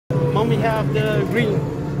have the green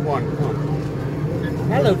one. Come on.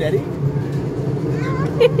 Hello, Daddy.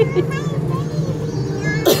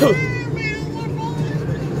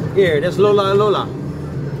 Here, that's Lola and Lola.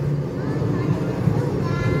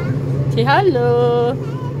 Say hello.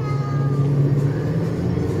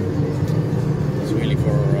 It's really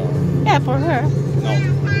for... Yeah, for her. no.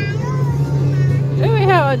 Do we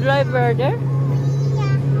have a driver there?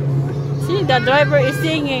 See, the driver is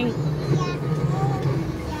singing.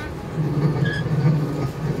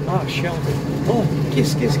 Oh, Sheldon. Oh,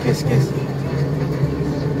 kiss, kiss, kiss, kiss.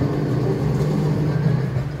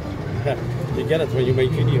 You get it when you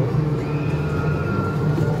make video.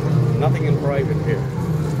 Nothing in private here.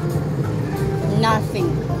 Nothing.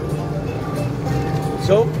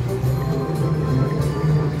 So,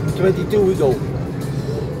 22 we go.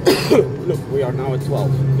 Look, we are now at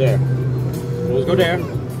 12. There. Let's go there.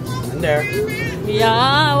 And there.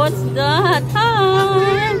 Yeah, what's that?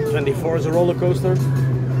 Hi. 24 is a roller coaster.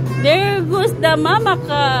 There goes the mama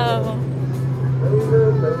cow.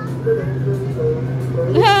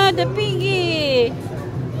 Ah, the piggy.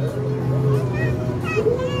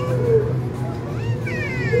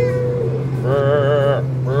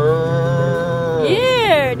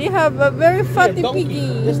 Yeah, they have a very fatty piggy.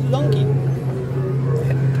 This donkey.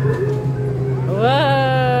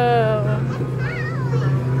 Wow.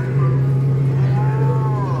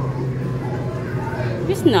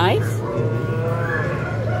 It's nice.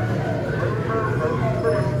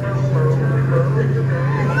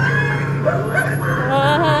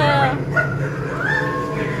 Wow.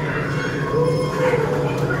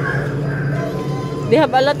 They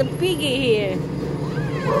have a lot of piggy here.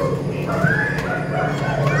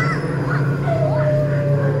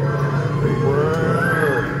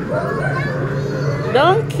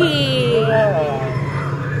 Donkey.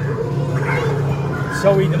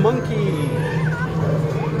 Zoey the monkey.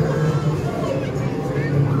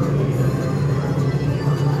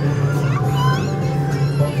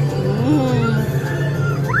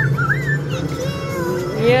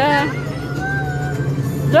 Yeah.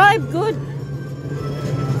 Drive good.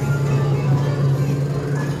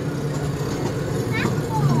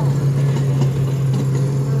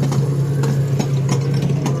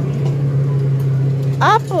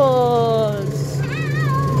 Apples.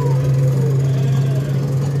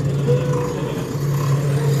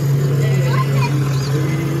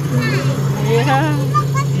 Yeah.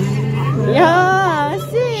 Yeah,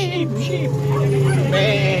 see. Sheep.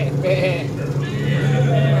 Meh, meh.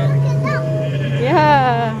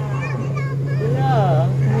 Yeah. Yeah.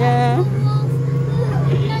 Yeah.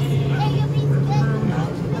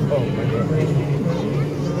 Oh my God.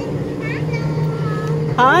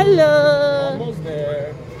 Hello. Almost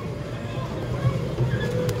there.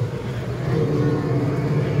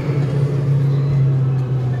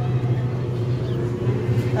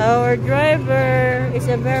 Our driver is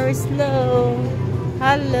a very slow.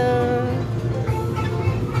 Hello.